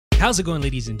How's it going,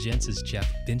 ladies and gents? It's Jeff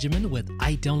Benjamin with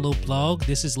I Download Blog.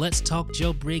 This is Let's Talk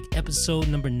Jailbreak, episode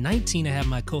number 19. I have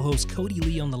my co-host Cody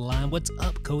Lee on the line. What's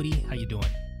up, Cody? How you doing?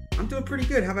 I'm doing pretty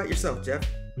good. How about yourself, Jeff?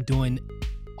 I'm doing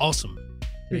awesome.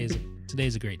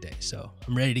 Today's a great day, so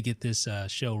I'm ready to get this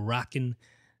show rocking,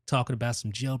 talking about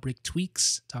some jailbreak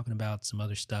tweaks, talking about some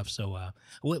other stuff. So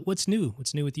what's new?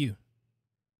 What's new with you?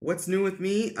 What's new with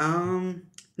me?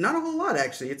 Not a whole lot,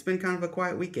 actually. It's been kind of a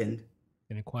quiet weekend.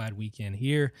 Been a quiet weekend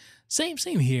here. Same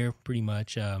here, pretty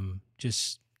much.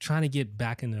 Just trying to get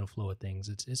back into the flow of things.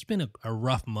 It's been a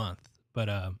rough month, but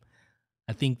I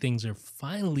think things are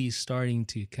finally starting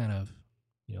to kind of,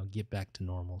 get back to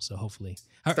normal. So hopefully,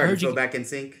 starting to go back in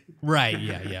sync. Right?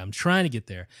 Yeah. I'm trying to get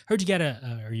there. Heard you got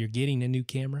or you're getting a new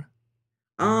camera.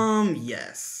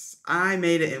 Yes, I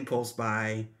made an impulse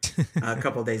buy a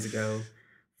couple days ago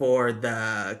for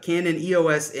the Canon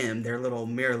EOS M, their little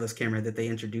mirrorless camera that they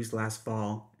introduced last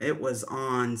fall. It was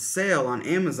on sale on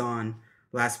Amazon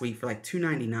last week for like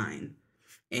 $299.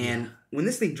 And when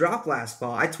this thing dropped last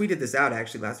fall, I tweeted this out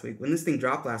actually last week. When this thing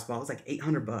dropped last fall, it was like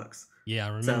 $800. Yeah, I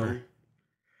remember.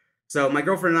 So my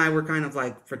girlfriend and I were kind of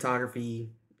like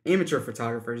amateur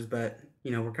photographers, but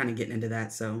we're kind of getting into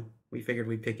that. So we figured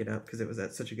we'd pick it up because it was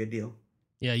at such a good deal.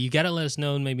 Yeah, you got to let us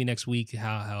know maybe next week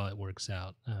how it works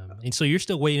out. And so you're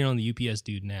still waiting on the UPS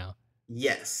dude now.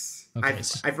 Yes. Okay.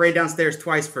 I've ran downstairs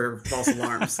twice for false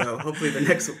alarms, so hopefully the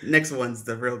next one's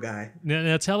the real guy.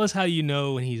 Now tell us how you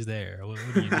know when he's there. What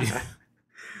do you do?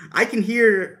 I can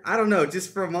hear, I don't know,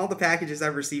 just from all the packages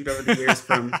I've received over the years,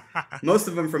 from most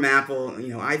of them from Apple,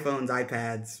 iPhones,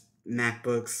 iPads,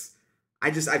 MacBooks.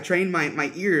 I've trained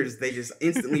my ears. They just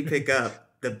instantly pick up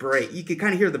the brake. You can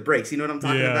kind of hear the brakes. You know what I'm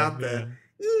talking about? Yeah.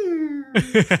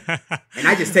 And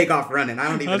I just take off running. I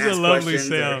don't even That's ask a lovely questions.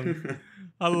 sound.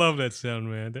 I love that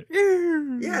sound, man.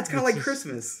 Yeah, it's kind of like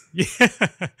Christmas. Yeah,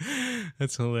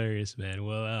 that's hilarious, man.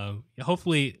 Well,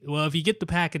 hopefully, if you get the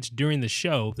package during the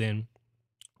show, then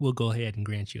we'll go ahead and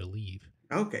grant you a leave.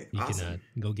 Okay, you awesome.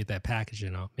 Can go get that package,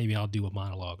 and maybe I'll do a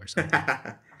monologue or something.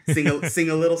 sing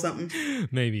a little something.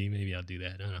 Maybe I'll do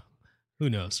that. I don't know. Who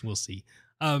knows? We'll see.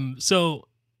 So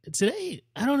today,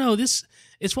 I don't know. This,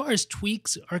 as far as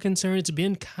tweaks are concerned, it's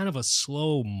been kind of a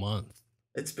slow month.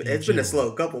 It's been a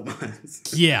slow couple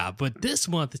months. Yeah, but this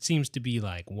month it seems to be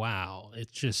like, wow,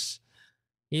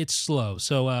 it's slow.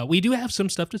 So we do have some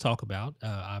stuff to talk about,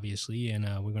 obviously, and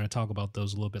we're going to talk about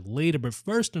those a little bit later. But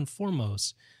first and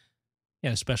foremost,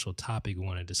 a special topic we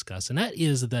want to discuss, and that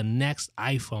is the next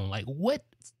iPhone. Like, what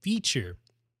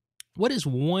is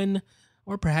one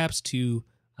or perhaps two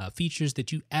features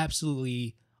that you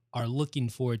absolutely are looking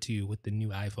forward to with the new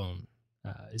iPhone?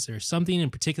 Is there something in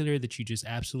particular that you just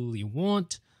absolutely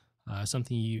want?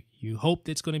 Something you hope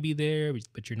that's going to be there,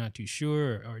 but you're not too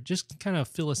sure? Or just kind of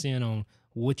fill us in on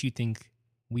what you think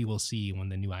we will see when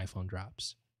the new iPhone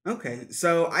drops. Okay,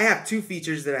 so I have two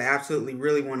features that I absolutely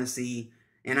really want to see,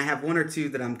 and I have one or two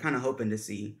that I'm kind of hoping to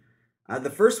see. The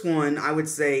first one I would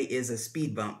say is a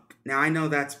speed bump. Now, I know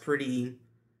that's pretty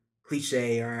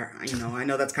cliche, or I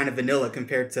know that's kind of vanilla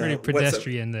compared to pretty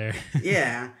pedestrian there.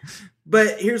 Yeah,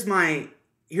 but here's my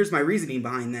reasoning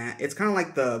behind that. It's kind of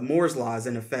like the Moore's law is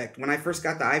in effect. When I first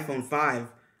got the iPhone 5,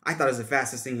 I thought it was the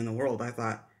fastest thing in the world. I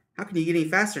thought, how can you get any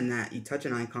faster than that? You touch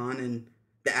an icon and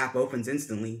the app opens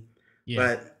instantly. Yeah.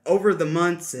 But over the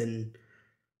months and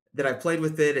that I played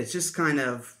with it, it's just kind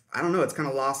of, I don't know, it's kind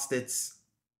of lost its,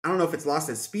 I don't know if it's lost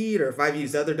its speed or if I've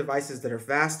used other devices that are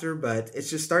faster, but it's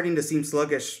just starting to seem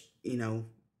sluggish,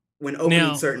 when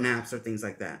opening certain apps or things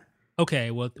like that.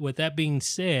 Okay, well, with that being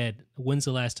said, when's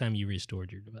the last time you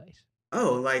restored your device?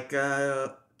 Oh, like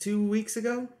 2 weeks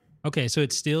ago. Okay, so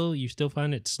you still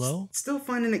find it slow? Still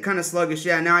finding it kind of sluggish,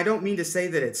 yeah. Now, I don't mean to say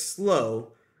that it's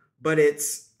slow, but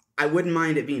I wouldn't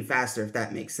mind it being faster, if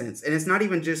that makes sense. And it's not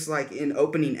even just like in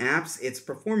opening apps, it's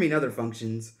performing other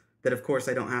functions that, of course,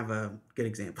 I don't have a good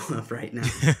example of right now.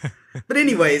 But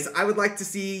anyways, I would like to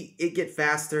see it get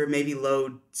faster, maybe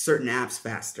load certain apps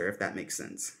faster, if that makes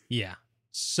sense. Yeah.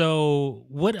 So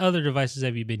what other devices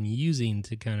have you been using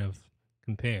to kind of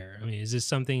compare? I mean, is this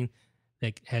something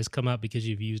that has come up because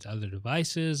you've used other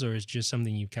devices, or is it just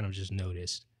something you've kind of just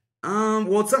noticed?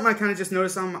 Well, it's something I kind of just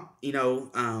noticed on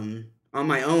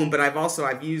my own, but I've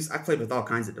played with all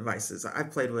kinds of devices. I've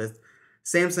played with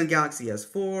Samsung Galaxy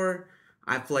S4.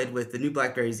 I've played with the new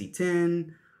BlackBerry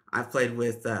Z10. I've played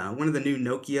with one of the new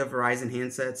Nokia Verizon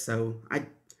handsets. So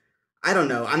I don't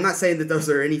know. I'm not saying that those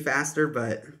are any faster,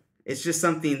 but it's just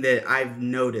something that I've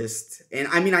noticed. And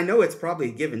I mean, I know it's probably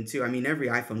a given too. I mean, every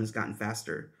iPhone has gotten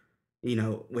faster,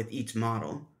 with each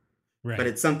model. Right. But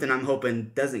it's something I'm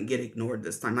hoping doesn't get ignored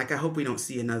this time. Like, I hope we don't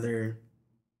see another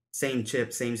same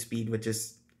chip, same speed with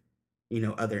just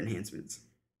other enhancements.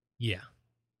 Yeah.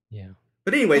 Yeah.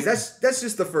 But anyways, Okay. that's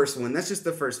just the first one. That's just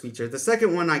the first feature. The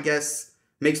second one, I guess,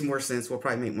 makes more sense. Will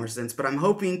probably make more sense. But I'm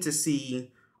hoping to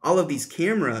see all of these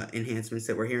camera enhancements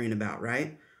that we're hearing about.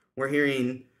 Right? We're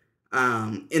hearing,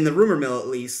 in the rumor mill at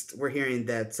least, we're hearing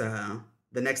that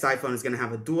the next iPhone is going to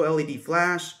have a dual LED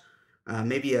flash,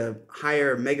 maybe a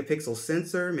higher megapixel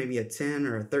sensor, maybe a 10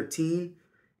 or a 13,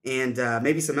 and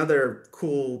maybe some other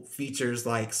cool features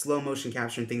like slow motion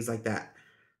capture and things like that.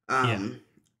 Yeah. Um,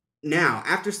 Now,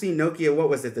 after seeing Nokia, what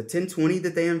was it, the 1020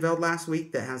 that they unveiled last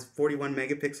week that has 41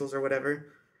 megapixels or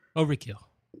whatever? Overkill.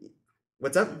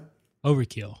 What's up?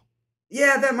 Overkill.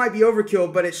 Yeah, that might be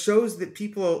overkill, but it shows that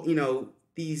people,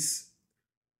 these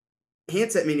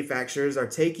handset manufacturers are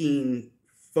taking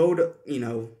photo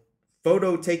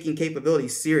taking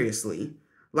capabilities seriously.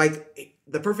 Like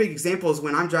the perfect example is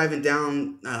when I'm driving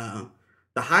down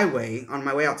the highway on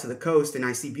my way out to the coast and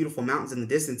I see beautiful mountains in the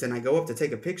distance and I go up to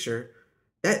take a picture.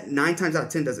 That 9 times out of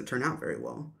 10 doesn't turn out very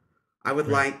well. I would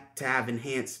Right. like to have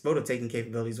enhanced photo taking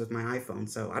capabilities with my iPhone.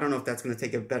 So I don't know if that's going to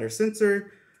take a better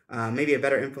sensor, maybe a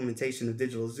better implementation of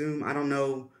digital zoom. I don't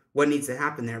know what needs to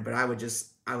happen there, but I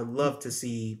would love to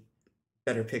see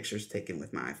better pictures taken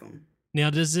with my iPhone. Now,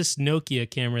 does this Nokia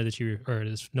camera or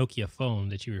this Nokia phone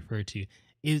that you refer to,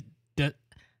 is that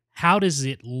how does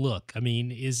it look? I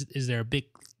mean, is there a big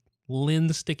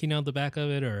lens sticking out the back of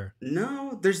it, or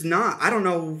No, there's not. I don't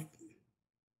know.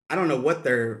 I don't know what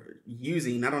they're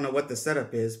using. I don't know what the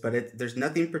setup is, but there's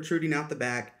nothing protruding out the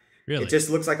back. It really? just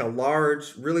looks like a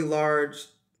large, really large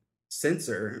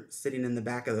sensor sitting in the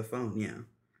back of the phone. Yeah.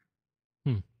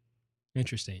 Hmm.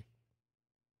 Interesting.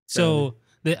 So So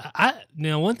the I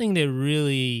now one thing that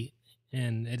really,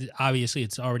 and obviously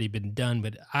it's already been done,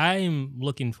 but I'm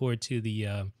looking forward to the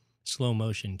slow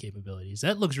motion capabilities.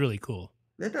 That looks really cool.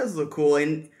 that does look cool.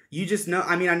 And you just know,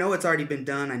 I mean, I know it's already been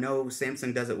done. I know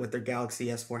Samsung does it with their Galaxy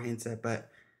S4 handset,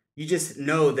 but you just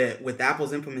know that with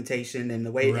Apple's implementation and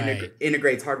the way it Right.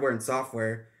 integrates hardware and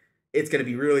software, it's going to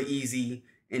be really easy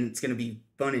and it's going to be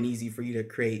fun and easy for you to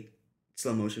create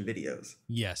slow motion videos.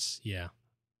 Yes. Yeah.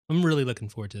 I'm really looking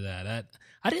forward to that.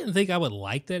 I didn't think I would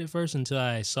like that at first until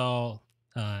I saw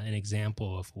an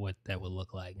example of what that would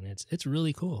look like, and it's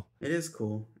really cool. It is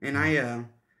cool. And Yeah.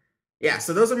 yeah,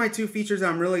 so those are my two features that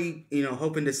I'm really,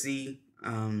 hoping to see.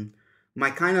 My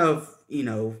kind of,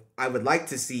 I would like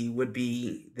to see would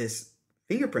be this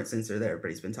fingerprint sensor that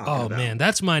everybody's been talking Oh about. man,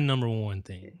 that's my number one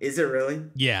thing. Is it really?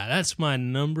 Yeah, that's my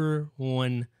number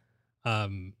one.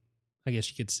 Um, I guess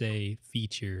you could say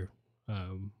feature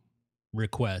um,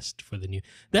 request for the new.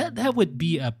 That would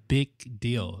be a big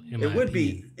deal in my It would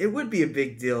opinion. be. It would be a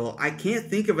big deal. I can't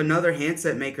think of another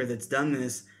handset maker that's done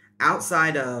this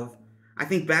outside of. I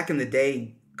think back in the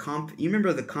day, You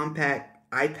remember the compact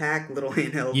iPack little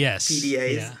handheld Yes.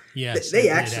 PDAs? Yeah. Yes. I They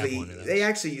did have one of they those.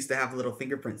 actually used to have little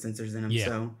fingerprint sensors in them. Yeah.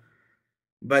 So,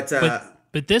 but But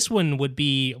but this one would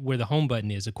be where the home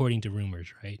button is, according to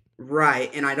rumors, right?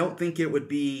 right, and I don't think it would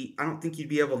be. I don't think you'd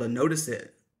be able to notice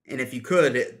it. And if you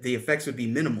could, the effects would be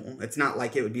minimal. It's not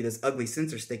like it would be this ugly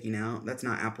sensor sticking out. That's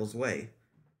not Apple's way.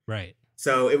 Right.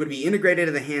 So it would be integrated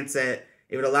in the handset.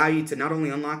 It would allow you to not only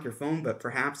unlock your phone, but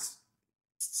perhaps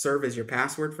serve as your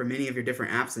password for many of your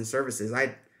different apps and services.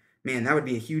 Man, that would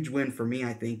be a huge win for me,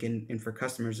 I think, and for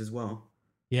customers as well.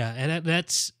 Yeah, and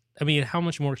that's. I mean, how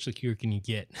much more secure can you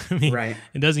get? I mean, Right.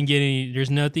 it doesn't get any. There's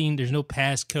nothing. There's no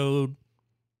passcode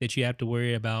that you have to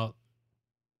worry about.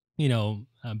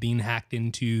 Being hacked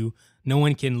into. No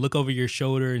one can look over your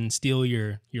shoulder and steal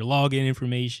your login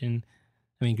information.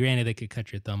 I mean, granted, they could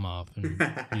cut your thumb off and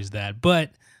use that,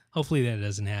 but hopefully that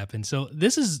doesn't happen. So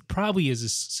this is probably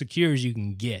as secure as you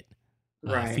can get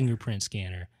a Right. fingerprint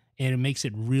scanner, and it makes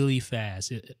it really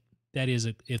fast. That is,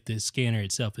 if the scanner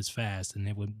itself is fast, then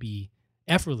it would be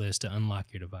effortless to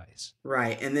unlock your device.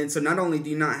 Right. And then so not only do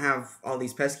you not have all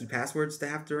these pesky passwords to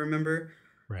have to remember,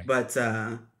 Right. but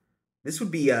this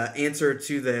would be an answer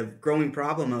to the growing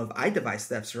problem of iDevice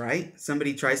thefts, right?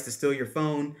 Somebody tries to steal your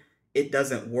phone, it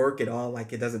doesn't work at all,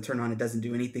 like it doesn't turn on, it doesn't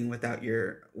do anything without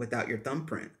your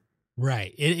thumbprint.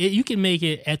 Right. You can make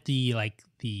it at the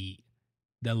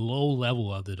low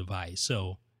level of the device.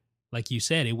 So, like you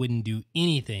said, it wouldn't do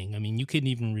anything. I mean, you couldn't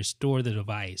even restore the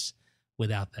device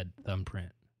without that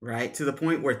thumbprint. Right? To the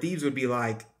point where thieves would be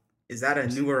like, "Is that a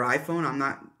newer iPhone?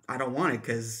 I don't want it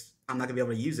cuz I'm not going to be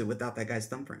able to use it without that guy's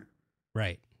thumbprint."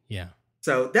 Right. Yeah.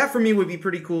 So that for me would be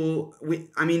pretty cool.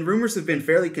 I mean, rumors have been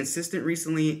fairly consistent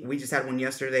recently. We just had one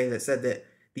yesterday that said that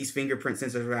these fingerprint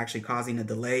sensors were actually causing a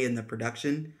delay in the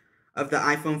production of the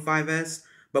iPhone 5S.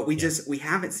 But Yeah. we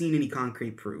haven't seen any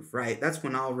concrete proof, right? That's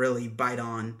when I'll really bite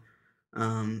on,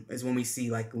 is when we see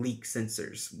like leak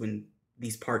sensors when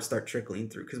these parts start trickling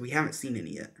through, because we haven't seen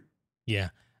any yet. Yeah.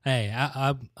 Hey,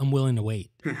 I'm willing to wait.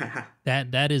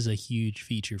 That is a huge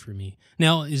feature for me.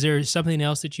 Now, is there something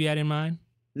else that you had in mind?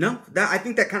 No, I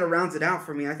think that kind of rounds it out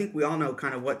for me. I think we all know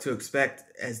kind of what to expect,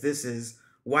 as this is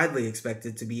widely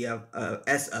expected to be a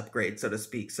S upgrade, so to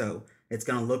speak. So it's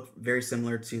going to look very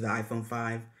similar to the iPhone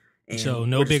 5. And So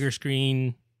no bigger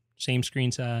screen, same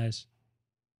screen size.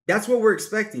 That's what we're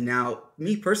expecting. Now,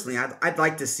 me personally, I'd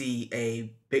like to see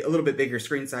a little bit bigger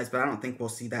screen size, but I don't think we'll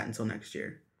see that until next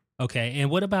year. Okay, and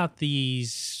what about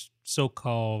these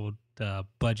so-called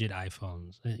budget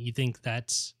iPhones? You think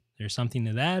there's something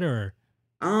to that, or?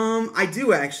 I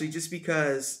do actually, just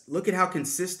because look at how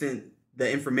consistent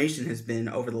the information has been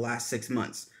over the last 6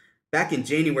 months. Back in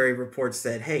January, reports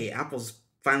said, hey, Apple's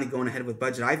finally going ahead with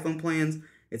budget iPhone plans.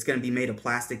 It's going to be made of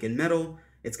plastic and metal.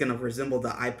 It's going to resemble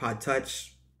the iPod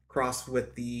Touch crossed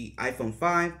with the iPhone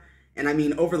 5. And I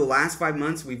mean, over the last 5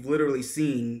 months, we've literally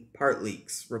seen part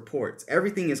leaks, reports.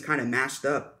 Everything is kind of mashed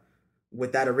up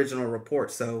with that original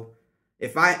report. So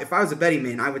if I was a betting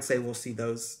man, I would say we'll see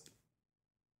those.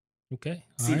 Okay.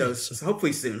 See those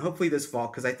hopefully soon. Hopefully this fall,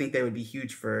 because I think they would be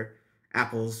huge for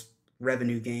Apple's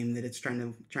revenue game that it's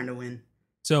trying to win.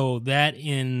 So that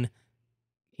in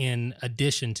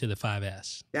addition to the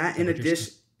 5S. That in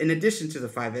addition to the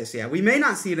 5S, yeah. We may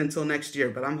not see it until next year,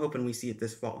 but I'm hoping we see it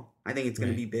this fall. I think it's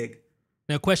going to be big.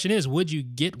 Now, question is, would you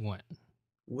get one?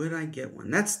 Would I get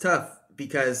one? That's tough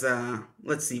because,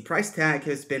 let's see, price tag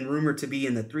has been rumored to be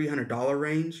in the $300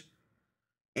 range.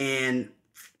 And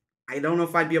I don't know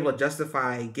if I'd be able to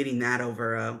justify getting that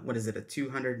over, what is it, a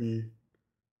 200 and...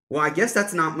 Well, I guess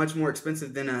that's not much more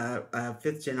expensive than a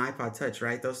 5th gen iPod Touch,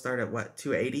 right? Those start at what,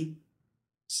 280?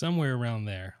 Somewhere around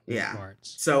there. Yeah.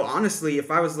 Parts. So honestly,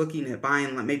 if I was looking at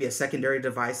buying like maybe a secondary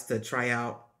device to try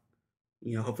out,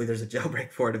 hopefully there's a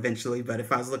jailbreak for it eventually. But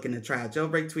if I was looking to try out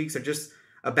jailbreak tweaks or just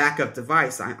a backup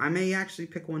device, I may actually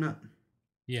pick one up.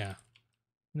 Yeah.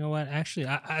 You know what? Actually,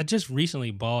 I just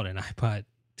recently bought an iPod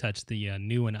Touch, the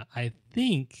new one. I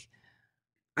think.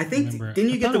 Didn't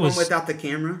you get the one without the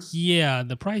camera? Yeah,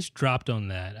 the price dropped on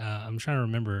that. I'm trying to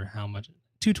remember how much.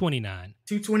 $229.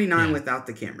 $229 without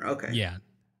the camera. Okay. Yeah,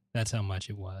 that's how much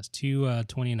it was.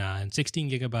 $229, 16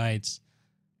 gigabytes.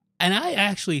 And I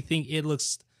actually think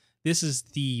this is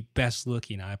the best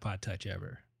looking iPod Touch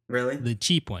ever. Really? The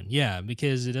cheap one. Yeah,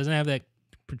 because it doesn't have that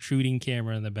protruding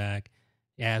camera in the back.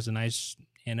 It has a nice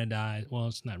anodized. Well,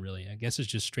 it's not really. I guess it's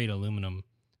just straight aluminum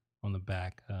on the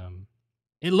back.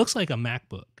 It looks like a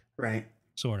MacBook. Right.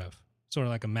 Sort of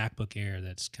like a MacBook Air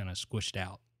that's kind of squished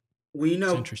out.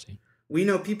 It's interesting. We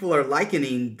know people are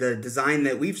likening the design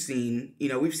that we've seen.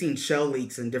 We've seen shell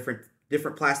leaks and different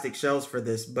plastic shells for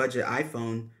this budget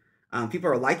iPhone. People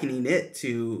are likening it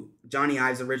to Johnny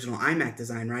Ive's original iMac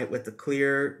design, right? With the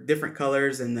clear, different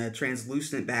colors and the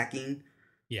translucent backing.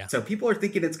 Yeah. So people are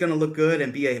thinking it's going to look good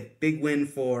and be a big win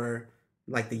for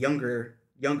like the younger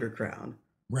crowd.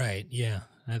 Right. Yeah.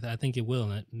 I think it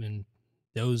will. And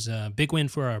those big win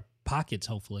for our pockets,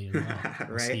 hopefully, as well. We'll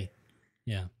right. See.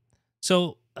 Yeah.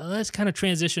 So let's kind of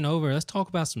transition over. Let's talk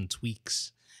about some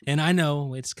tweaks. And I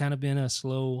know it's kind of been a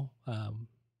slow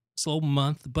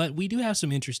month, but we do have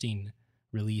some interesting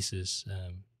releases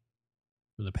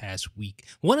for the past week.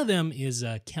 One of them is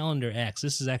Calendar X.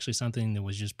 This is actually something that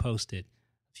was just posted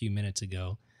a few minutes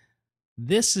ago.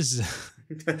 This is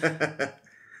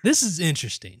this is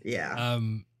interesting. Yeah.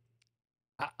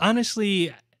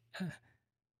 Honestly,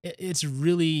 it's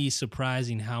really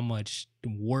surprising how much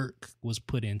work was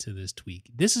put into this tweak.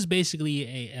 This is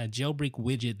basically a jailbreak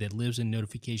widget that lives in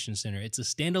Notification Center. It's a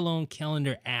standalone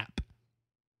calendar app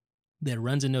that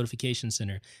runs in Notification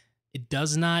Center. It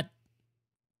does not,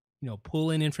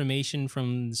 pull in information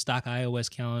from the stock iOS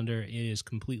calendar. It is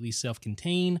completely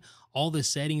self-contained. All the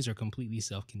settings are completely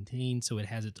self-contained, so it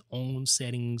has its own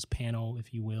settings panel,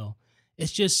 if you will.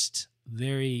 It's just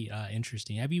very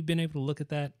interesting. Have you been able to look at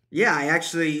that? Yeah,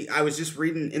 I was just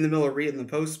in the middle of reading the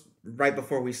post right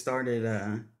before we started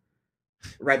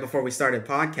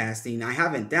podcasting. I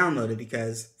haven't downloaded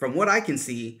because from what I can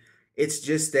see, it's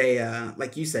just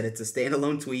like you said, it's a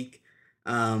standalone tweak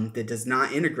that does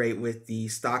not integrate with the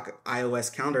stock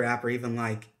iOS calendar app or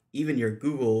even your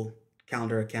Google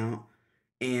Calendar account.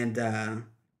 And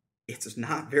it's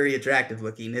not very attractive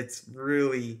looking. It's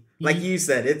really, like you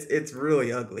said, it's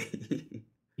really ugly.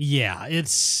 Yeah,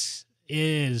 it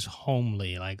is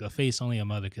homely, like a face only a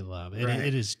mother could love.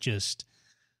 It is just,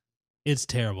 it's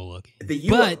terrible looking.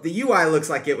 The UI looks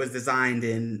like it was designed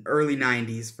in early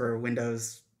 90s for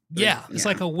Windows. Yeah, it's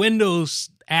like a Windows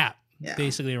app,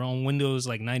 basically, or on Windows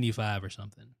like 95 or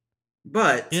something.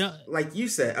 But like you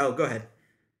said, oh, go ahead.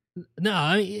 No,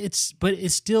 I mean, but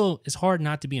it's hard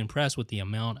not to be impressed with the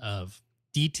amount of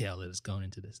detail that is going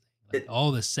into this thing. Like It,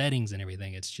 all the settings and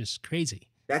everything. It's just crazy.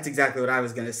 that's exactly what I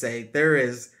was gonna say.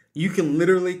 You can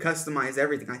literally customize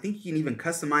everything. I think you can even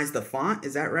customize the font.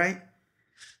 Is that right?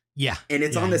 Yeah. And Yeah.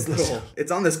 You can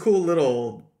it's on this cool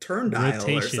little turn dial or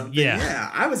rotation. something. Yeah.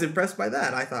 Yeah, I was impressed by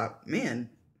that. I thought, man,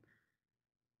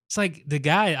 It's like the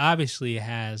guy obviously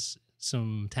has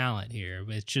some talent here,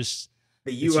 but the it's just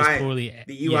UI poorly.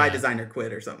 the UI Yeah. designer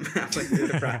quit or something. Happened to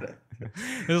the product.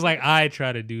 It was like I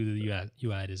try to do the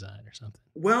UI design or something.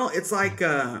 Well, it's Yeah.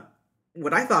 like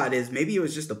what I thought is maybe it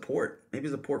was just a port. Maybe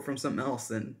it was a port from something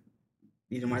else, and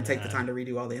you didn't want to take the Nah. time to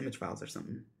redo all the image files or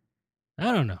something.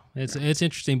 I don't know. Yeah. It's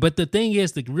interesting, but the thing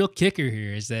is, the real kicker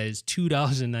here is that it's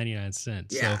 $2.99.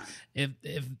 So Yeah.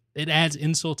 if it adds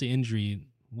insult to injury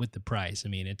with the price, I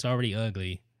mean, it's already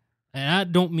ugly, and I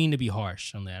don't mean to be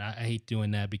harsh on that. I hate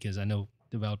doing that because I know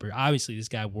developer. Obviously, this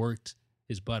guy worked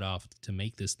his butt off to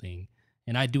make this thing,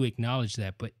 and I do acknowledge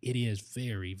that, but it is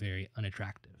very, very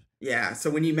unattractive. Yeah, so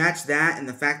when you match that and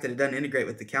the fact that it doesn't integrate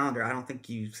with the calendar, I don't think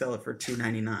you sell it for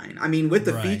 $2.99. I mean, Right. with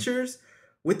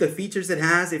the features it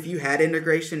has, if you had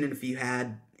integration and if you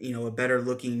had, a better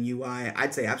looking UI,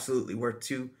 I'd say absolutely worth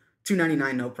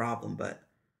 $2.99 no problem. But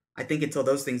I think until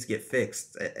those things get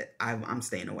fixed, I'm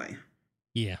staying away.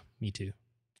 Yeah, me too.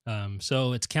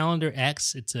 So it's Calendar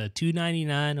X. It's a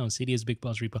 $2.99 on Cydia's Big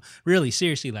Boss Repo. Really,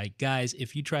 seriously, like guys,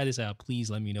 if you try this out, please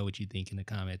let me know what you think in the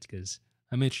comments because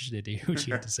I'm interested to hear what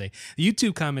you have to say. The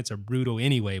YouTube comments are brutal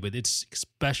anyway, but it's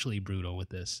especially brutal with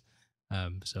this.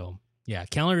 So yeah,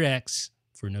 Calendar X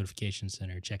for Notification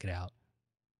Center. Check it out.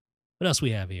 What else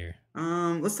we have here?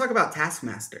 Let's talk about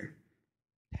Taskmaster.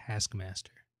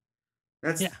 Taskmaster.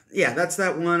 That's Yeah, yeah, that's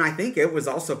that one. I think it was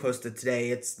also posted today.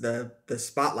 It's the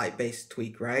spotlight based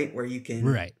tweak, right?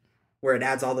 right. Where it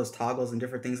adds all those toggles and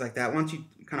different things like that. Why don't you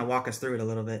kind of walk us through it a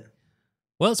little bit?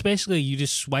 Well, it's basically you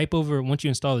just swipe over once you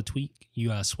install the tweak.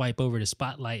 You swipe over to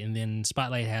Spotlight, and then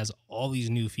Spotlight has all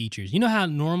these new features. You know how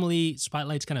normally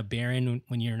Spotlight's kind of barren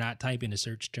when you're not typing a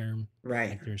search term.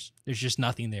 Right. Like there's just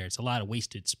nothing there. It's a lot of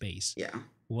wasted space. Yeah.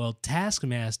 Well,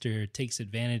 Taskmaster takes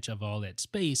advantage of all that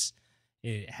space.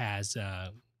 It has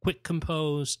quick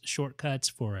compose shortcuts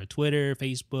for Twitter,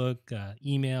 Facebook,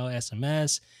 email,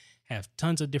 SMS. Have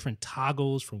tons of different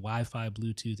toggles for Wi-Fi,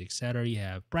 Bluetooth, etc. You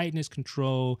have brightness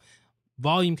control,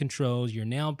 volume controls. You're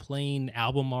now playing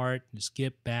album art,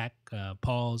 skip back,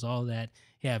 pause, all that.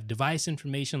 You have device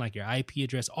information like your IP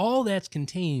address. All that's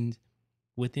contained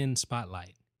within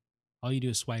Spotlight. All you do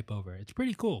is swipe over. It's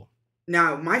pretty cool.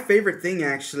 Now, my favorite thing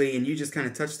actually, and you just kind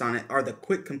of touched on it, are the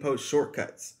quick compose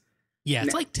shortcuts. Yeah,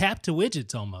 it's N- like tap to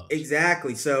widgets almost.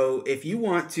 Exactly. So if you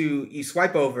want to, you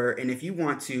swipe over, and if you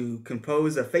want to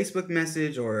compose a Facebook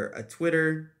message or a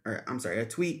Twitter, or I'm sorry, a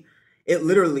tweet, it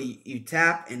literally you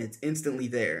tap and it's instantly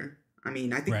there. I mean,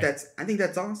 Right. I think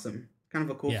that's awesome. Kind of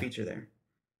a cool Yeah. feature there.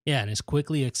 Yeah, and it's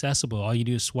quickly accessible. All you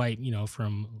do is swipe,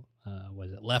 from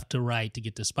was it left to right to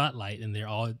get to Spotlight, and there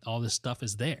all this stuff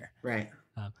is there. Right.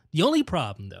 The only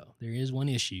problem, though, there is one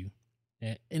issue,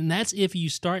 and that's if you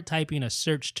start typing a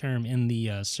search term in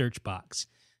the search box,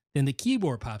 then the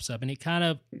keyboard pops up and it kind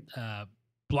of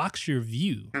blocks your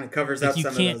view. Kind of covers Like up you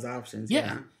some of can't, those options. yeah,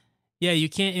 Yeah. yeah, you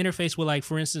can't interface with, like,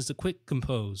 for instance, the quick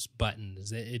compose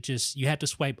buttons. It just you have to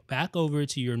swipe back over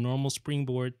to your normal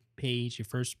Springboard page, your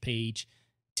first page,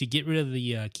 to get rid of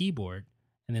the keyboard,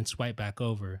 and then swipe back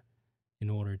over in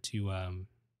order to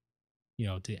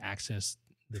to access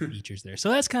the features there. So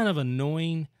that's kind of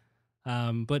annoying.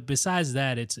 But besides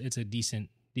that, it's a decent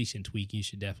tweak. You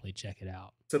should definitely check it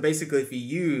out. So basically, if you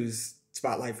use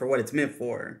Spotlight for what it's meant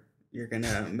for, you're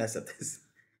gonna mess up this.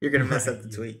 You're gonna mess Right. up the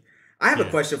tweak. I have a Yeah.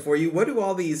 question for you. Where do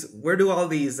all these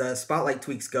Spotlight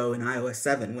tweaks go in iOS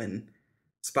 7 when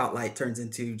Spotlight turns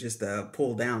into just a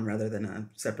pull down rather than a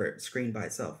separate screen by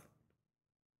itself?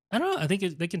 I don't know. I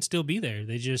think they can still be there.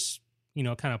 They just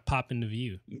kind of pop into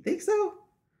view. You think so?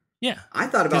 Yeah. I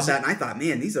thought about 'Cause that and I thought,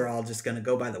 man, these are all just gonna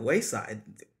go by the wayside.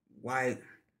 Why?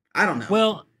 I don't know.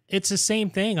 well, it's the same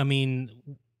thing. I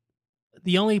mean,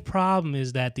 the only problem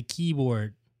is that the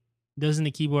keyboard doesn't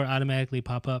the keyboard automatically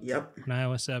pop up Yep. on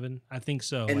iOS 7? I think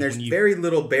so. And Like there's when you very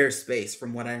little bare space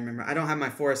from what I remember. I don't have my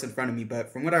forest in front of me,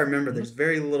 but from what I remember, there's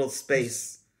very little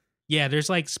space. Yeah, there's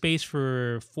like space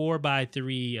for 4 by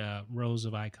 3 rows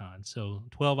of icons. So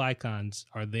 12 icons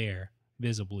are there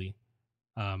visibly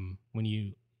when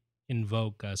you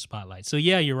invoke Spotlight. So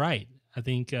yeah, you're right. I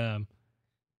think, and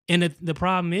the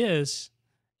problem is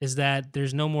that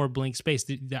there's no more blank space.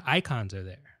 The icons are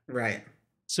there. Right.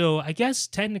 So I guess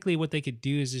technically what they could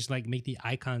do is just like make the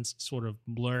icons sort of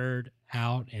blurred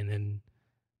out and then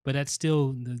but that's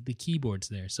still the keyboard's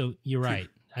there. So you're right.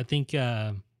 I think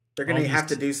They're all gonna have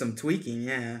to these, do some tweaking,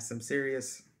 yeah, some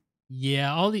serious.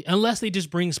 yeah, all the unless they just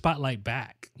bring Spotlight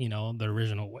back, the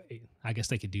original way. I guess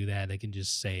they could do that. They can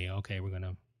just say, okay, we're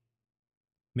gonna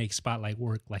make Spotlight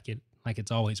work like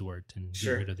it's always worked and get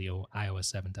Sure. rid of the old iOS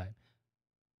 7 type.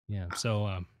 Yeah.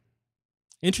 So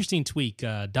interesting tweak.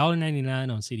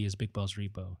 $1.99 on Cydia's Big Boss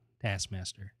Repo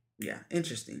Taskmaster. Yeah,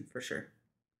 interesting for sure.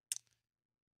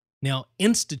 Now,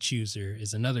 InstaChooser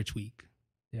is another tweak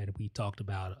that we talked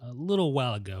about a little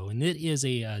while ago, and it is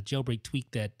a jailbreak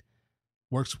tweak that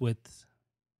works with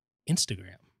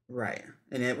Instagram. Right,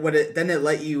 and it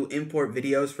let you import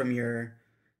videos from your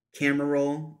camera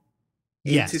roll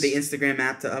into the Yes. Instagram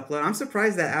app to upload. I'm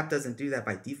surprised that app doesn't do that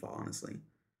by default, honestly.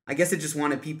 I guess it just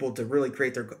wanted people to really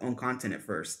create their own content at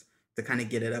first to kind of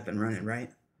get it up and running,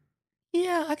 right?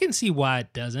 Yeah, I can see why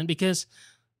it doesn't because,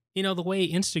 the way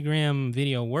Instagram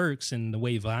video works and the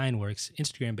way Vine works,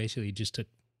 Instagram basically just took,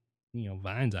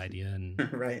 Vine's idea and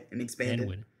Right, and ran expanded.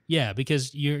 with it. Yeah,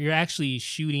 because you're actually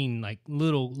shooting like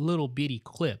little bitty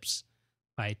clips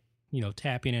by,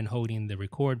 tapping and holding the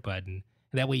record button.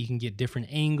 And that way you can get different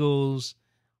angles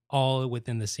all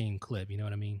within the same clip. You know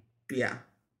what I mean? Yeah.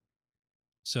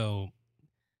 So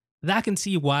I can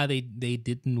see why they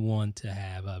didn't want to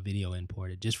have a video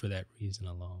imported just for that reason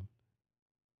alone.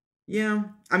 Yeah,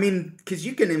 I mean, because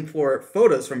you can import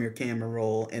photos from your camera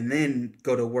roll and then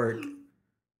go to work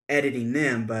editing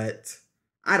them, but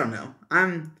I don't know.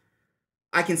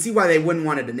 I can see why they wouldn't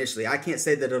want it initially. I can't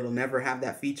say that it'll never have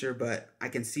that feature, but I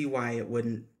can see why it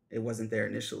wasn't there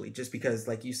initially. Just because,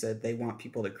 like you said, they want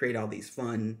people to create all these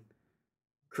fun,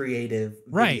 creative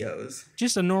Right. videos.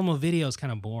 Just a normal video is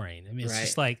kind of boring. I mean, it's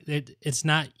just Right. like it's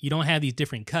not. You don't have these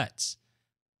different cuts.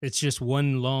 It's just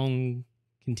one long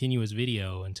continuous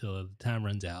video until the time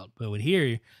runs out. But when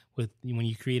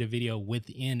you create a video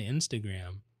within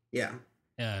Instagram, Yeah.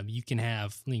 you can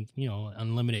have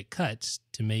unlimited cuts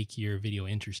to make your video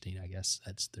interesting. I guess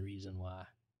that's the reason why.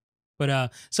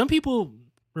 But some people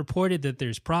reported that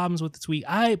there's problems with the tweak.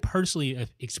 I personally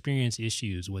have experienced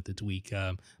issues with the tweak,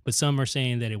 but some are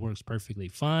saying that it works perfectly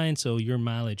fine. So your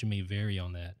mileage may vary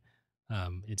on that.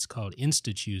 It's called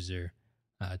InstaChooser.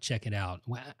 Check it out.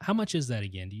 How much is that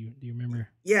again? Do you remember?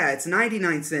 Yeah, it's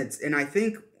 99 cents. And I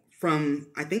think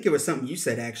it was something you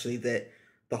said actually that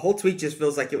the whole tweet just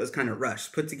feels like it was kind of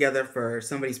rushed, put together for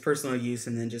somebody's personal use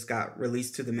and then just got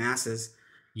released to the masses.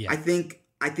 Yeah. I think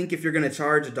if you're going to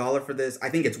charge $1 for this, I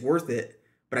think it's worth it,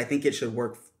 but I think it should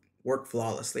work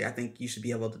flawlessly. I think you should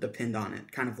be able to depend on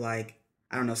it. Kind of like,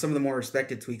 I don't know, some of the more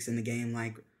respected tweaks in the game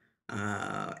like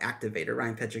Activator,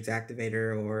 Ryan Petrick's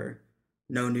Activator or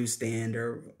No Newsstand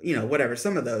or whatever,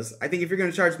 some of those. I think if you're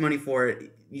going to charge money for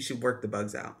it, you should work the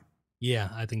bugs out. Yeah,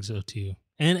 I think so too.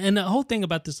 And the whole thing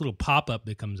about this little pop up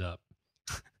that comes up.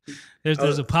 There's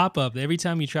a Oh, pop up every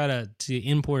time you try to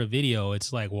import a video.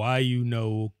 It's like, why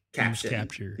use caption.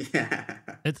 capture? Yeah.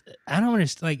 I don't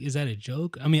understand. Like, is that a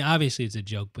joke? I mean, obviously it's a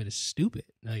joke, but it's stupid.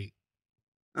 Like,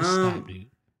 just stop, Um,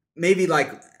 dude. maybe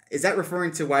like, is that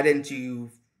referring to why didn't you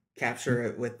capture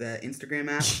it with the Instagram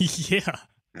app? Yeah.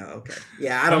 Oh, okay.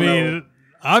 Yeah, I I don't know. mean,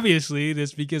 obviously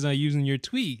that's because I'm using your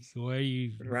tweak. Why are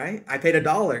you? Right? I paid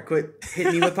 $1. Quit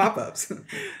hitting me with pop-ups.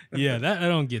 Yeah, that I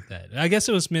don't get that. I guess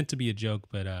it was meant to be a joke,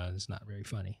 but it's not very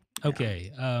funny. Yeah.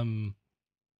 Okay.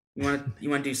 You want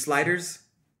to do sliders?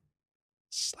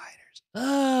 Sliders.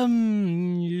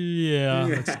 Yeah.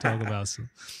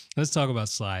 Let's talk about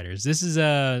sliders. This is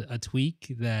a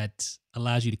tweak that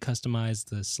allows you to customize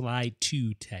the slide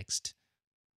to text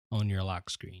on your lock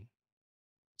screen.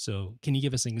 So, can you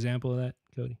give us an example of that,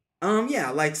 Cody?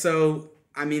 Yeah, like so.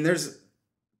 I mean, there's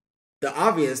the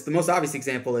most obvious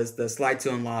example is the slide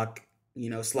to unlock,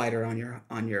 slider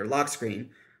on your lock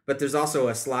screen. But there's also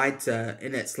a slide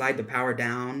to power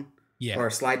down, Yeah. or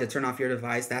a slide to turn off your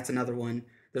device. That's another one.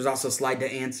 There's also slide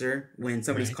to answer when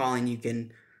somebody's Right. calling. You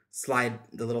can slide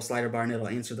the little slider bar and it'll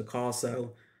answer the call.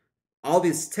 So all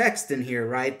this text in here,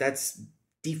 right? That's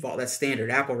default. That's standard.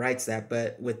 Apple writes that.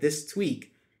 But with this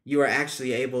tweak, you are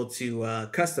actually able to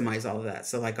customize all of that.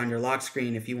 So like on your lock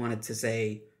screen, if you wanted to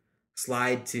say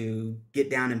slide to get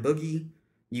down and boogie,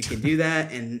 you can do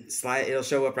that and slide. It'll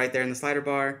show up right there in the slider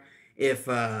bar. If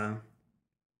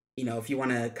you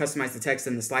want to customize the text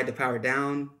in the slide to power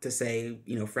down to say,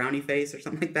 frowny face or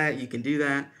something like that, you can do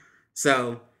that.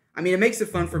 So, I mean, it makes it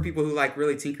fun for people who like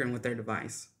really tinkering with their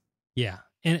device. Yeah.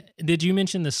 And did you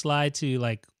mention the slide to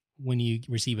like when you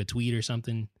receive a tweet or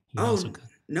something? Oh,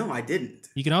 no, I didn't.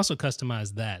 You can also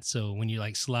customize that. So when you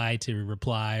like slide to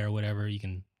reply or whatever, you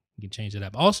can change it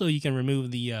up. Also, you can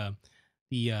remove the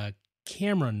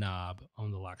camera knob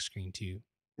on the lock screen too.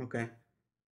 Okay.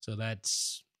 So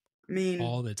that's I mean,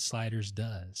 all that sliders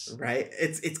does. right?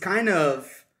 It's kind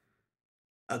of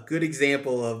a good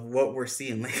example of what we're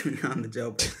seeing lately on the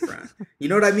jailbreak front. You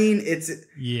know what I mean?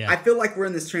 Yeah. I feel like we're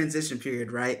in this transition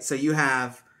period, right? So you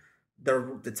have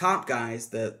the top guys,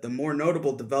 the more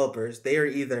notable developers, they are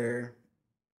either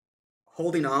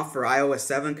holding off for iOS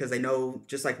 7 because they know,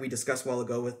 just like we discussed a while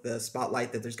ago with the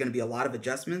Spotlight, that there's going to be a lot of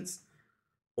adjustments,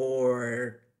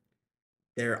 or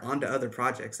they're on to other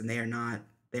projects and they are not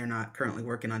currently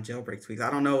working on jailbreak tweaks. I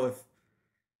don't know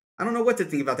what to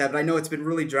think about that, but I know it's been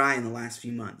really dry in the last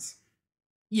few months.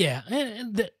 Yeah,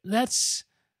 that's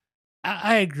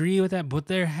I agree with that, but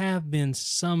there have been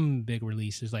some big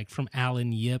releases, like from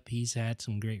Alan Yip. He's had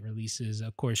some great releases.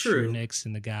 Of course, True. Sheernix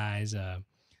and the guys.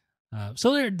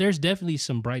 So there's definitely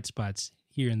some bright spots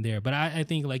here and there, but I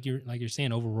think like you're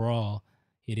saying, overall,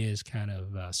 it is kind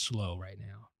of slow right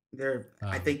now.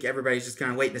 I Um, think everybody's just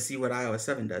kind of waiting to see what iOS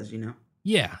 7 does, you know?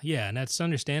 yeah, yeah, and that's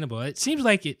understandable. It seems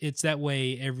like it's that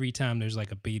way every time there's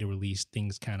like a beta release.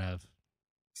 Things kind of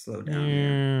Slow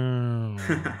down,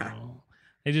 yeah.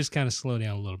 they just kind of slow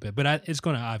down a little bit, but it's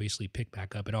going to obviously pick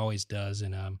back up. It always does,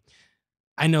 and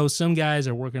I know some guys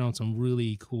are working on some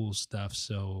really cool stuff,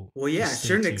 so Well, yeah, just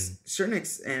stay tuned.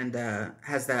 Shernix and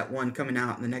has that one coming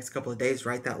out in the next couple of days,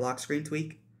 right? That lock screen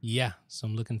tweak. Yeah, so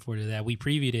I'm looking forward to that. We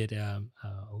previewed it a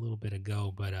little bit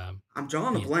ago, but I'm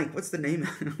drawing a yeah, blank. What's the name?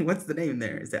 What's the name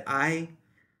there? Is it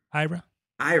Ira,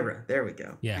 Ira? There we go.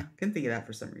 I yeah, couldn't think of that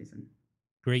for some reason.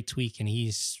 great tweak, and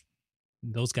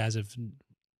those guys have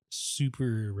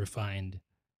super refined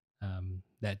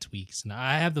that tweaks, and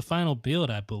I have the final build,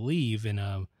 I believe, and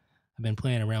I've been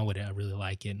playing around with it. I really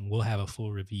like it, and we'll have a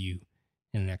full review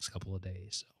in the next couple of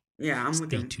days. So Yeah,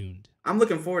 stay tuned. I'm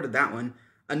looking forward to that one.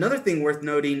 Another thing worth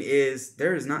noting is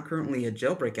there is not currently a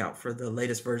jailbreak out for the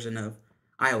latest version of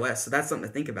iOS, so that's something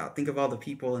to think about. Think of all the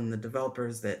people and the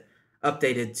developers that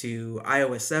updated to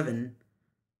iOS 7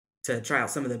 to try out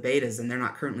some of the betas, and they're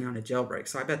not currently on a jailbreak.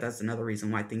 So I bet that's another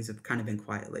reason why things have kind of been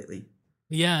quiet lately.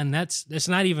 Yeah, and that's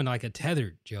not even like a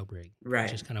tethered jailbreak, which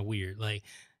Right. is kind of weird. Like,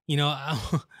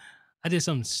 I did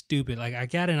something stupid. Like, I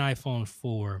got an iPhone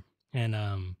 4, and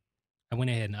I went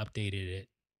ahead and updated it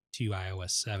to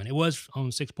iOS 7. It was on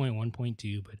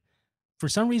 6.1.2, but for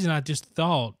some reason I just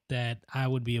thought that I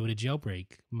would be able to jailbreak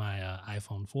my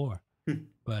iPhone 4.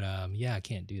 But yeah, I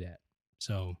can't do that.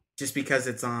 So Just because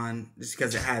it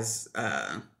has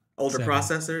older 7.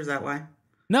 processor, is that why?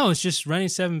 No, it's just running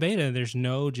 7 beta. There's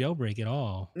no jailbreak at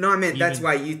all. No, I meant that's Even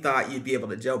why you thought you'd be able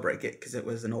to jailbreak it because it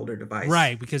was an older device.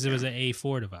 right, because it Yeah. was an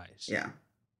A4 device. Yeah.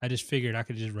 I just figured I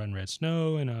could just run Red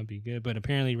Snow and I'll be good. But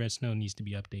apparently, Red Snow needs to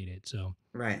be updated. So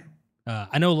Right.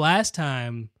 I know last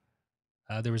time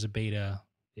there was a beta,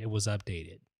 it was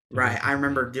updated. The Right. I beta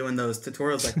remember updated. doing those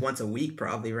tutorials like once a week,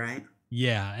 probably, right?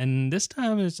 Yeah, and this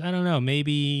time I don't know.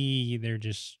 Maybe they're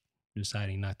just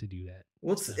deciding not to do that.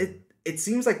 Well, So it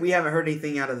seems like we haven't heard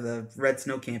anything out of the Red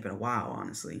Snow Camp in a while,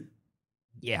 honestly.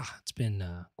 yeah, it's been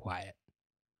quiet.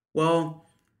 Well,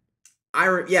 I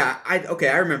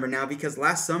remember now because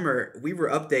last summer they were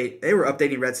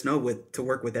updating Red Snow to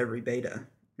work with every beta,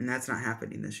 and that's not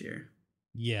happening this year.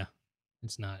 Yeah,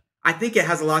 it's not. I think it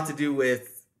has a lot to do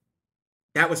with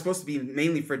that was supposed to be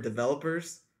mainly for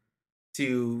developers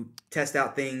to test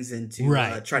out things and to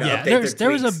Right. try to Yeah. update their There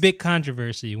was a tweaks. big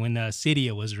controversy when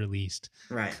Cydia was released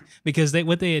Right. because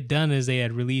what they had done is they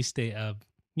had released the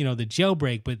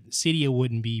jailbreak, but Cydia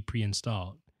wouldn't be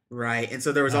pre-installed. Right. And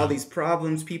so there was all Um, these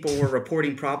problems. People were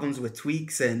reporting problems with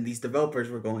tweaks, and these developers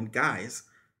were going, "Guys,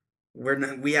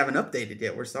 we haven't updated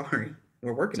yet. We're sorry.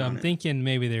 We're working so on I'm it." thinking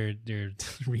maybe they're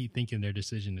rethinking their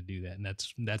decision to do that, and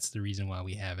that's the reason why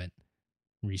we haven't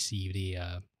received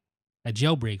a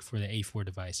jailbreak for the A4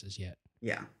 devices yet.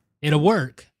 Yeah. It'll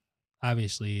work,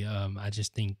 obviously. I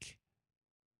just think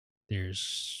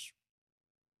there's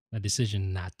a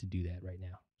decision not to do that right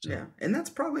now. So Yeah. And that's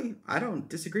probably I don't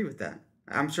disagree with that.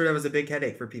 I'm sure that was a big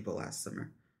headache for people last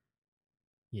summer.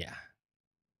 yeah.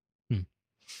 Hmm.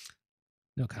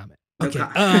 No comment. No Okay.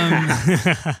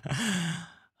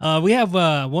 co- We have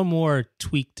one more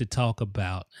tweak to talk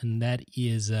about, and that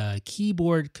is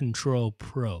Keyboard Control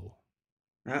Pro.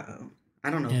 Uh-oh. I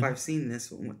don't know if And I've seen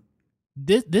this one.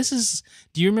 this is.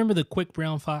 Do you remember the Quick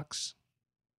Brown Fox?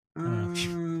 I don't know if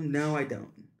you. No, I don't.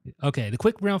 Okay, the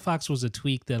Quick Brown Fox was a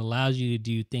tweak that allows you to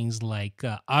do things like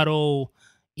auto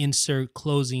insert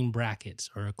closing brackets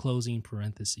or closing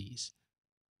parentheses,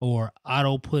 or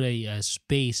auto put a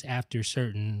space after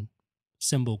certain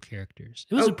symbol characters.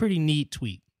 It was a Oh, pretty neat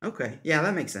tweak. okay. Yeah,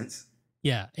 that makes sense.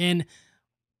 Yeah, and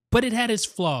But it had its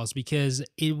flaws because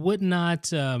it would not,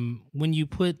 when you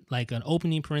put like an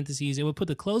opening parentheses, it would put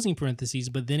the closing parentheses,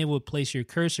 but then it would place your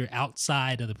cursor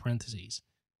outside of the parentheses,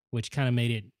 which kind of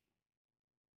made it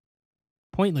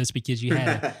pointless because you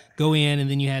had to go in and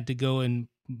then you had to go and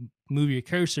move your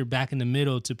cursor back in the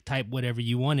middle to type whatever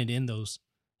you wanted in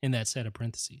that set of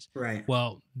parentheses. Right.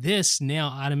 Well, this now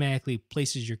automatically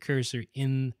places your cursor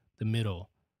in the middle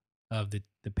of the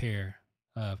pair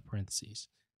of parentheses.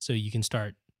 So you can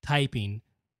start typing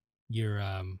your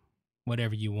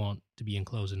whatever you want to be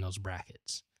enclosed in those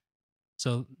brackets.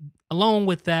 So along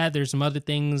with that, there's some other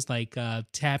things like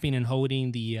tapping and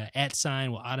holding the @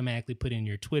 sign will automatically put in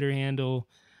your Twitter handle,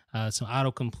 some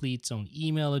autocompletes on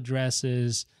email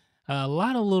addresses, a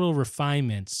lot of little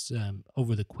refinements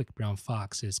over the Quick Brown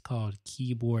Fox. It's called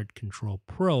Keyboard Control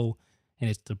Pro,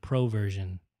 and it's the Pro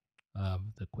version of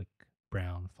the Quick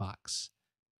Brown Fox.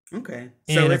 Okay.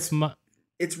 And So it's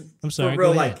I'm sorry, for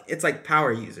real, go ahead. like it's like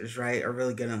power users, right? Are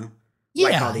really gonna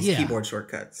like all these keyboard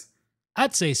shortcuts.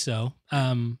 I'd say so.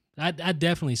 I'd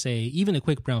definitely say even the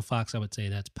Quick Brown Fox, I would say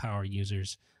that's power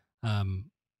users.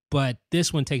 But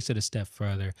this one takes it a step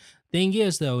further. Thing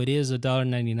is, though, it is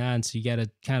 $1.99, so you got to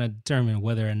kind of determine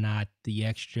whether or not the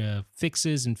extra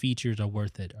fixes and features are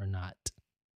worth it or not.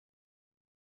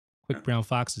 Quick Brown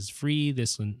Fox is free.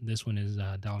 This one is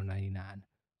 $1.99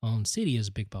 on Cydia's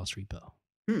Big Boss Repo.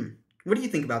 What do you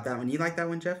think about that one? You like that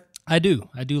one, Jeff? I do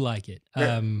like it.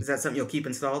 Is that something you'll keep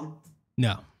installed?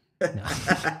 No.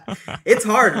 It's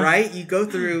hard, right? You go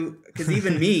through, because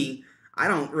even me, I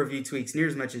don't review tweaks near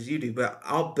as much as you do, but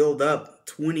I'll build up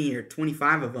 20 or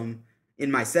 25 of them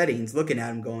in my settings, looking at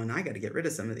them going, I got to get rid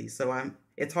of some of these. So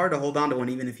it's hard to hold on to one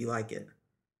even if you like it.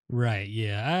 Right,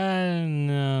 yeah.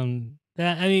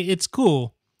 I mean, it's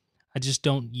cool. I just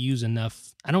don't use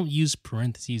enough. I don't use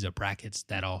parentheses or brackets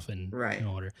that often in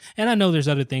order. And I know there's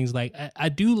other things like I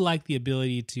do like the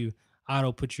ability to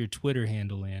auto put your Twitter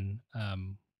handle in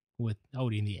with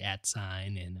holding the @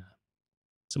 sign and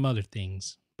some other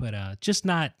things, but just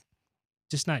not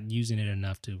using it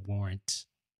enough to warrant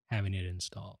having it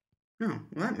installed. Oh,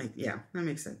 well, that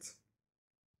makes sense.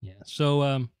 Yeah.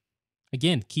 So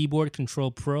again, Keyboard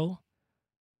Control Pro,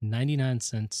 99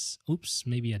 cents. Oops,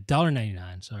 maybe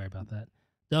 $1.99. Sorry about that.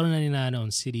 $1.99 on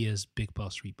Cydia's Big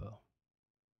Boss Repo.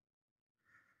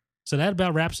 So that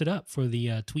about wraps it up for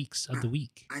the tweaks of the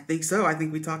week. I think so. I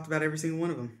think we talked about every single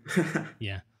one of them.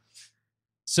 Yeah.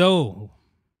 So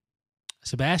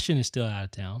Sebastian is still out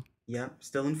of town. Yep,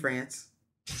 still in France.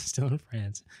 Still in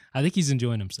France. I think he's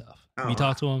enjoying himself. Have you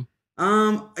talked to him?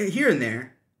 Here and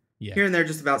there. Yeah. Here and there,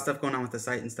 just about stuff going on with the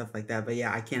site and stuff like that. But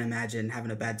yeah, I can't imagine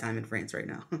having a bad time in France right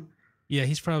now. Yeah,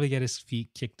 he's probably got his feet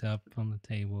kicked up on the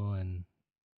table and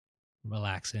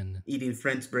relaxing, eating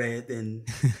French bread and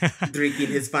drinking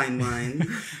his fine wine.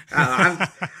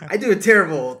 I do a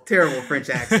terrible French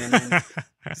accent, and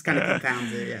just kind of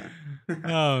compounds it. Yeah.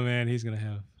 Oh man, he's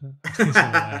gonna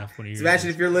laugh when he Sebastian,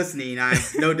 if you're listening,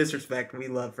 no disrespect. We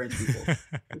love French people.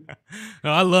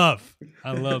 No, I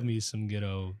love me some good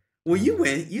old. Well, you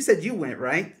went. You said you went,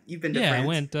 right? You've been to France. Yeah, I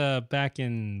went back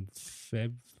in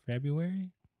February,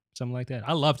 something like that.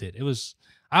 I loved it.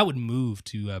 I would move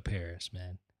to Paris,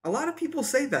 man. A lot of people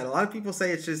say that. A lot of people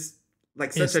say it's just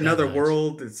like such another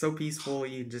world. It's so peaceful.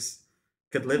 You just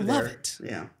could live there. Love it.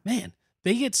 Yeah. Man,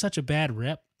 they get such a bad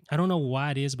rep. I don't know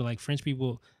why it is, but like French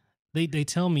people, they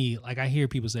tell me, like I hear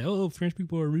people say, oh, French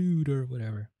people are rude or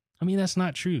whatever. I mean, that's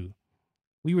not true.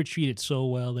 We were treated so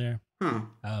well there. Huh.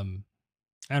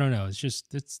 I don't know. It's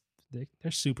just,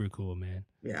 they're super cool, man.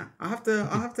 Yeah. I'll have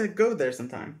to go there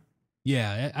sometime.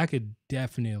 Yeah, I could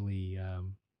definitely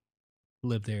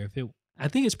live there if it. I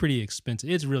think it's pretty expensive.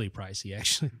 It's really pricey,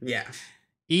 actually. Yeah.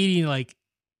 Eating, like,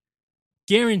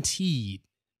 guaranteed,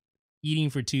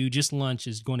 eating for two, just lunch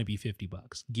is going to be $50.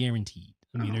 Guaranteed.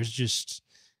 I mean, there's just,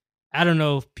 I don't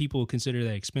know if people consider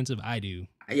that expensive. I do.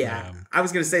 Yeah. I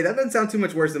was going to say, that doesn't sound too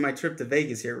much worse than my trip to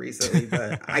Vegas here recently,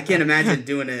 but I can't imagine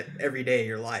doing it every day of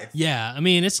your life. Yeah. I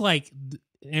mean, it's like,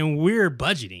 and we're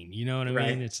budgeting, you know what I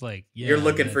mean? It's like, yeah. You're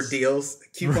looking for deals.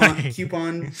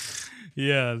 Coupon.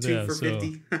 Yeah, 2 for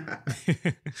 50.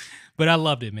 But I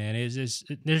loved it, man. It's just,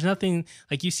 there's nothing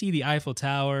like, you see the Eiffel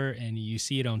Tower and you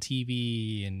see it on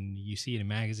TV and you see it in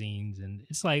magazines, and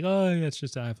it's like, oh, yeah, it's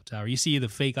just the Eiffel Tower. You see the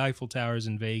fake Eiffel Towers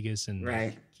in Vegas and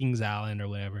like Kings Island or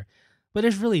whatever, but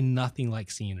there's really nothing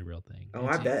like seeing the real thing. Oh,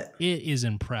 I bet it is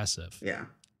impressive. Yeah.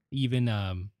 Even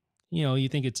you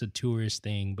think it's a tourist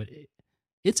thing, but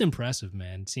it's impressive,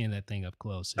 man, seeing that thing up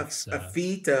close. It's a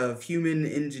feat of human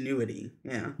ingenuity.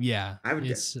 Yeah. Yeah. I would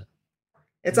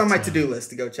it's on my to-do list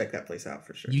to go check that place out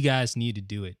for sure. You guys need to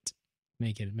do it.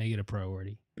 Make it a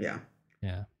priority. Yeah.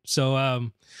 Yeah.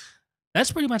 So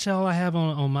that's pretty much all I have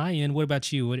on my end. What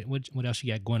about you? What else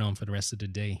you got going on for the rest of the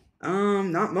day?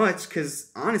 Not much,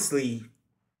 because honestly,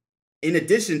 in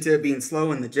addition to it being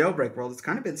slow in the jailbreak world, it's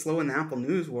kind of been slow in the Apple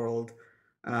News world.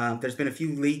 There's been a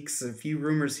few leaks, a few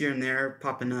rumors here and there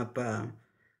popping up,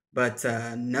 but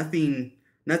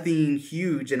nothing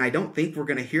huge. And I don't think we're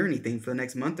gonna hear anything for the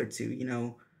next month or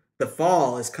two. The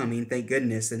fall is coming, thank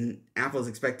goodness, and Apple's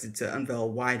expected to unveil a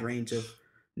wide range of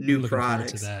new I'm looking forward to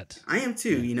products. that. I am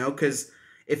too, Yeah. because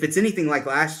if it's anything like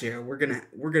last year, we're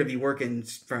gonna be working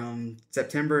from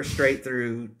September straight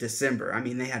through December. I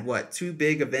mean, they had what, two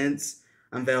big events,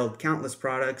 unveiled countless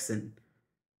products, and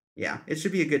yeah, it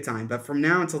should be a good time. But from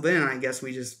now until then, I guess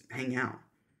we just hang out.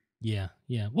 Yeah,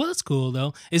 yeah. Well, that's cool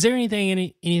though. Is there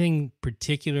anything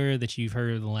particular that you've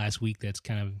heard in the last week that's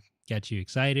kind of got you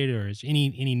excited, or is any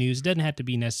news? It doesn't have to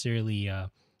be necessarily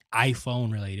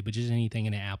iPhone related, but just anything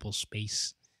in the Apple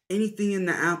space. Anything in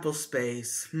the Apple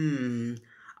space?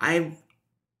 I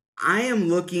I am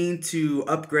looking to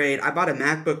upgrade. I bought a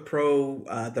MacBook Pro,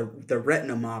 the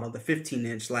Retina model, the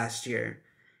 15-inch last year,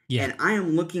 Yeah. and I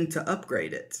am looking to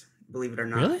upgrade it. Believe it or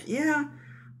not. Really? Yeah.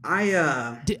 I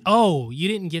You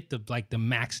didn't get the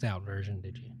maxed out version,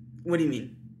 did you? What do you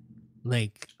mean?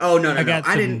 Like, Oh, no, no, I no. got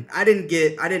I the. didn't I didn't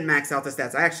get I didn't max out the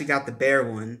stats. I actually got the bare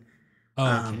one. Oh,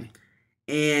 Um okay.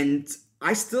 and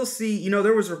I still see,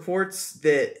 there was reports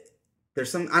that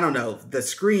there's some, I don't know, the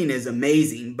screen is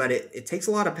amazing, but it takes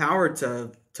a lot of power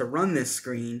to run this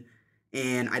screen,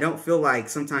 and I don't feel like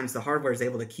sometimes the hardware is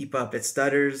able to keep up. It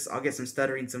stutters. I'll get some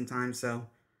stuttering sometimes, so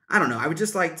I don't know. I would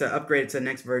just like to upgrade it to the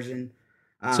next version.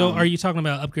 So, are Um you talking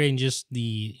about upgrading just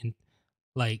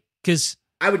like, because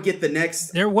I would get the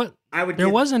next there what I would there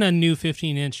get wasn't a new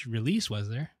 15-inch release, was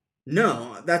there?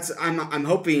 No, I'm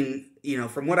hoping,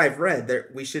 from what I've read,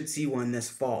 that we should see one this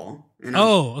fall.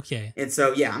 Oh, okay. And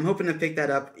so yeah, I'm hoping to pick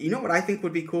that up. You know what I think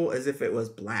would be cool is if it was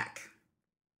black.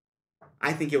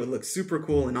 I think it would look super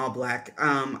cool in all black.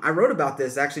 I wrote about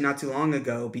this actually not too long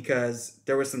ago because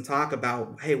there was some talk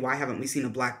about, hey, why haven't we seen a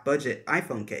black budget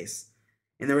iPhone case?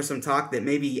 And there was some talk that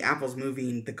maybe Apple's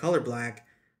moving the color black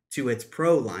to its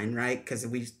Pro line, right? Because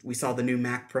we saw the new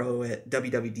Mac Pro at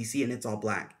WWDC and it's all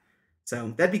black.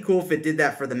 So that'd be cool if it did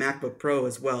that for the MacBook Pro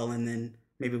as well, and then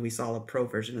maybe we saw a Pro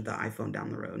version of the iPhone down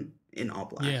the road in all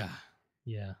black. Yeah.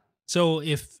 Yeah. So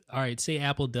if all right, say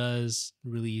Apple does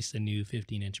release a new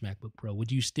 15-inch MacBook Pro,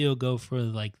 would you still go for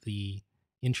like the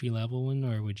entry level one,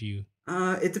 or would you?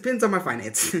 It depends on my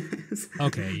finances.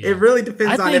 Okay, It yeah. really I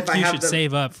depends on if think I you have should the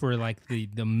save up for like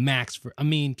the max for. I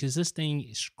mean, because this thing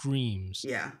screams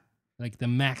yeah. like the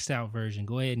maxed out version.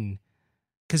 Go ahead and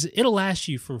because it'll last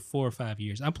you for 4 or 5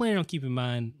 years. I'm planning on keeping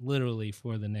mine literally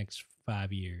for the next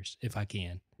 5 years if I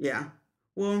can. Yeah.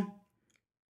 Well,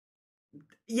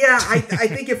 yeah, I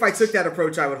think if I took that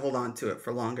approach, I would hold on to it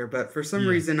for longer. But for some Yeah.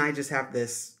 reason, I just have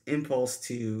this impulse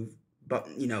to, but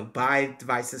buy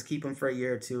devices, keep them for a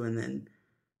year or two, and then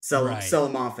Right. sell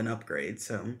them off and upgrade.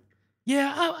 So,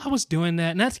 Yeah, I was doing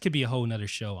that, and that could be a whole nother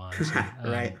show, honestly.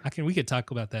 right, We could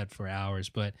talk about that for hours,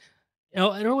 but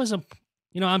there was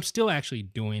I'm still actually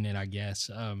doing it, I guess.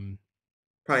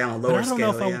 probably on a But lower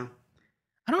scale. Yeah,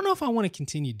 I don't know if I want to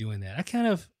continue doing that.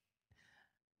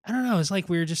 I don't know. It's like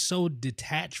we're just so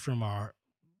detached from our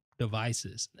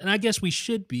devices, and I guess we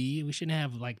should be. We shouldn't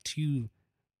have like too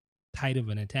tight of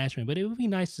an attachment, but it would be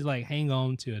nice to like hang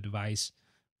on to a device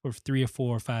for 3 or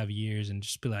 4 or 5 years and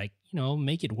just be like,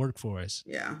 make it work for us.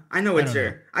 yeah. I know I what don't know.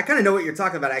 you're. I kind of know what you're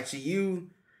talking about. Actually,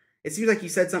 It seems like you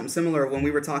said something similar when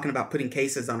we were talking about putting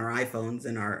cases on our iPhones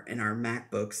and our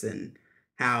MacBooks, and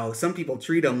how some people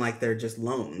treat them like they're just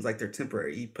loans, like they're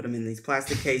temporary. You put them in these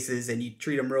plastic cases and you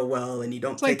treat them real well, and you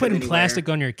don't It's like take them putting anywhere. plastic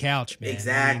on your couch, man. I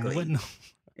mean, what? Exactly. No.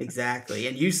 Exactly.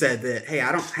 And you said that, hey,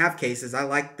 I don't have cases. I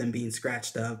like them being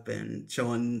scratched up and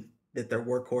showing that they're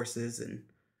workhorses. And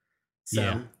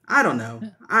Yeah. so I don't know. Yeah.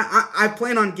 I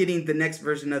plan on getting the next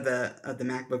version of the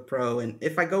MacBook Pro, and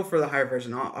if I go for the higher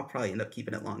version, I'll probably end up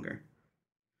keeping it longer.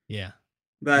 Yeah.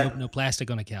 But No plastic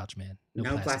on the couch, man. No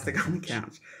no plastic on the plastic on the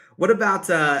couch. couch. What about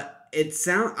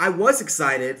I was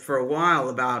excited for a while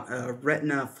about a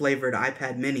Retina flavored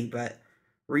iPad mini, but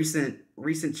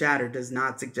recent chatter does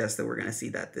not suggest that we're going to see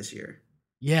that this year.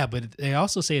 Yeah, but they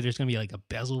also say there's gonna be like a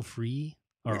bezel free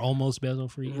or almost bezel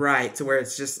free. Right, to where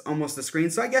it's just almost a screen.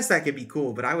 So I guess that could be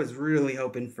cool, but I was really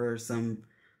hoping for some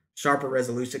sharper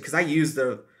resolution, because I use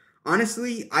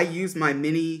my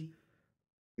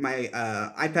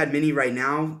iPad mini right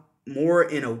now more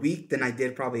in a week than I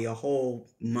did probably a whole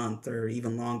month or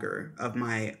even longer of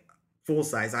my full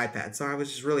size iPad. So I was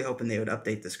just really hoping they would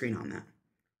update the screen on that.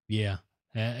 Yeah.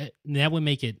 That would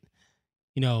make it,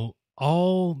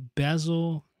 all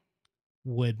bezel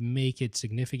would make it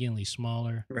significantly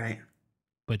smaller, Right.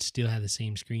 but still have the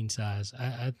same screen size.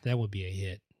 That would be a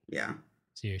hit. Yeah.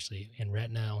 Seriously. And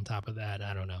Retina on top of that,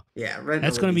 I don't know. Yeah. Retina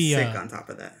That's would going to be be sick on top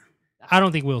of that. I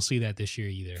don't think we'll see that this year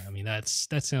either. I mean, that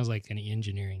sounds like an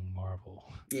engineering marvel.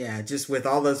 Yeah, just with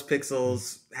all those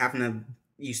pixels having to,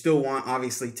 you still want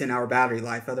obviously 10-hour battery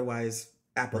life. Otherwise,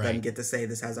 Apple doesn't get to say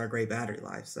this has our great battery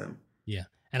life. So yeah,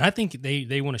 and I think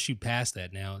they want to shoot past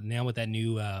that now. Now with that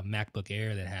new MacBook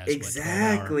Air that has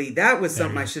exactly that was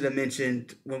something I should have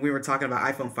mentioned when we were talking about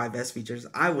iPhone 5s features.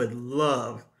 I would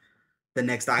love the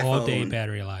next iPhone all day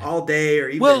battery life, all day, or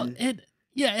even it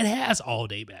has all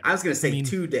day battery. I was gonna say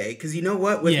 2 day, because you know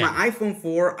what? With my iPhone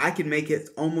 4, I could make it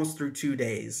almost through 2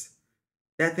 days.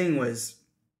 That thing was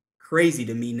crazy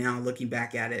to me now looking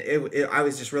back at it. I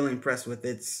was just really impressed with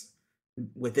its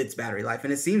battery life,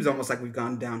 and it seems almost like we've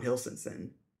gone downhill since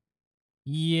then.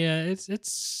 Yeah,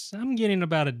 it's I'm getting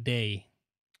about a day,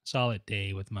 solid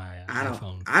day with my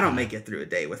iPhone. I don't make it through a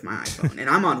day with my iPhone, and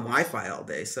I'm on Wi-Fi all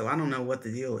day, so I don't know what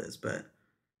the deal is, but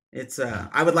it's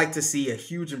I would like to see a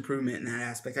huge improvement in that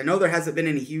aspect. I know there hasn't been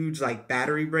any huge like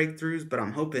battery breakthroughs, but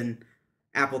I'm hoping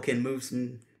Apple can move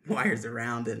some wires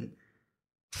around and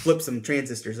flip some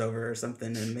transistors over or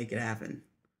something and make it happen.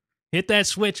 Hit that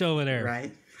switch over there.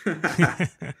 Right.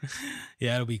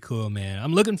 Yeah, it'll be cool, man.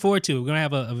 I'm looking forward to it. We're gonna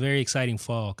have a very exciting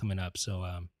fall coming up, so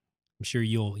I'm sure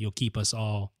you'll keep us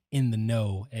all in the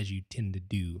know as you tend to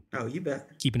do. Oh, you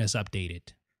bet. Keeping us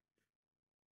updated.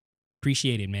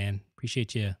 Appreciate it, man.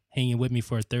 Appreciate you hanging with me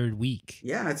for a third week.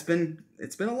 Yeah, it's been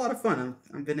a lot of fun.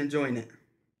 I've been enjoying it.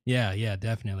 Yeah,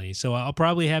 definitely. So I'll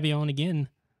probably have you on again.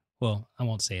 Well, I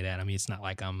won't say that. I mean, it's not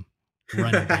like I'm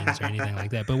running things or anything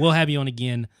like that. But we'll have you on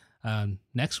again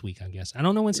next week, I guess. I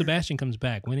don't know when Sebastian comes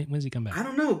back. When's he come back? I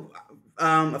don't know.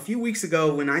 A few weeks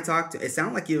ago when I talked, it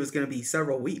sounded like it was going to be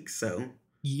several weeks. So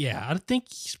yeah, I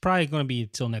think he's probably going to be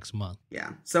until next month.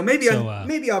 Yeah. So maybe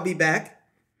I'll be back.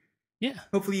 Yeah.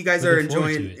 Hopefully you guys are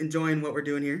enjoying what we're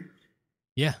doing here.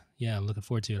 Yeah, I'm looking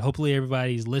forward to it. Hopefully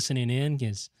everybody's listening in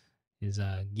is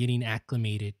getting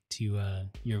acclimated to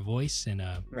your voice and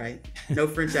right. No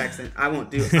French accent. I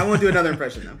won't do another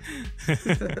impression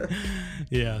though.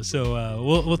 Yeah. So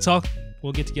we'll talk.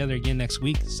 We'll get together again next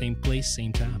week. Same place,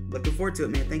 same time. Looking forward to it,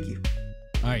 man. Thank you.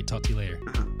 All right. Talk to you later.